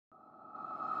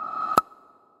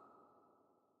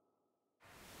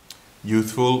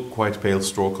Youthful, quite pale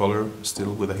straw color,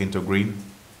 still with a hint of green.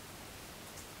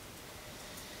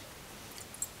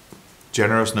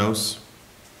 Generous nose,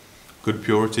 good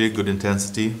purity, good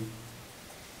intensity.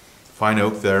 Fine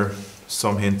oak there,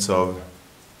 some hints of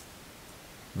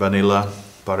vanilla,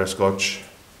 butterscotch,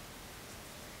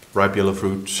 ripe yellow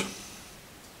fruit,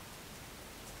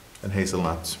 and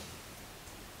hazelnut.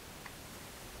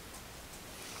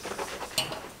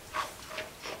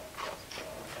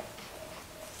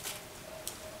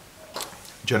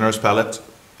 Generous palate.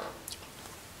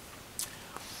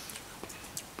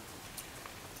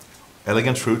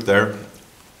 Elegant fruit there.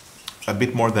 A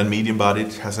bit more than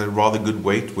medium-bodied. Has a rather good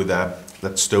weight with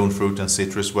that stone fruit and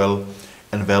citrus well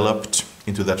enveloped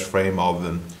into that frame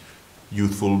of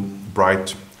youthful, bright,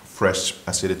 fresh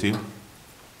acidity.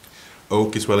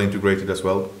 Oak is well integrated as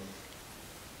well.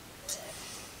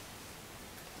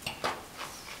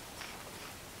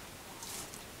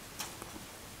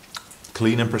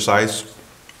 Clean and precise.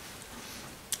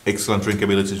 Excellent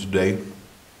drinkability today.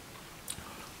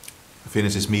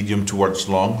 Finish is medium towards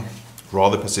long,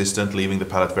 rather persistent, leaving the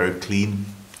palate very clean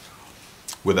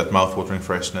with that mouthwatering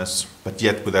freshness, but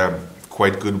yet with a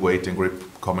quite good weight and grip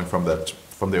coming from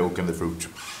the oak and the fruit.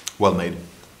 Well made.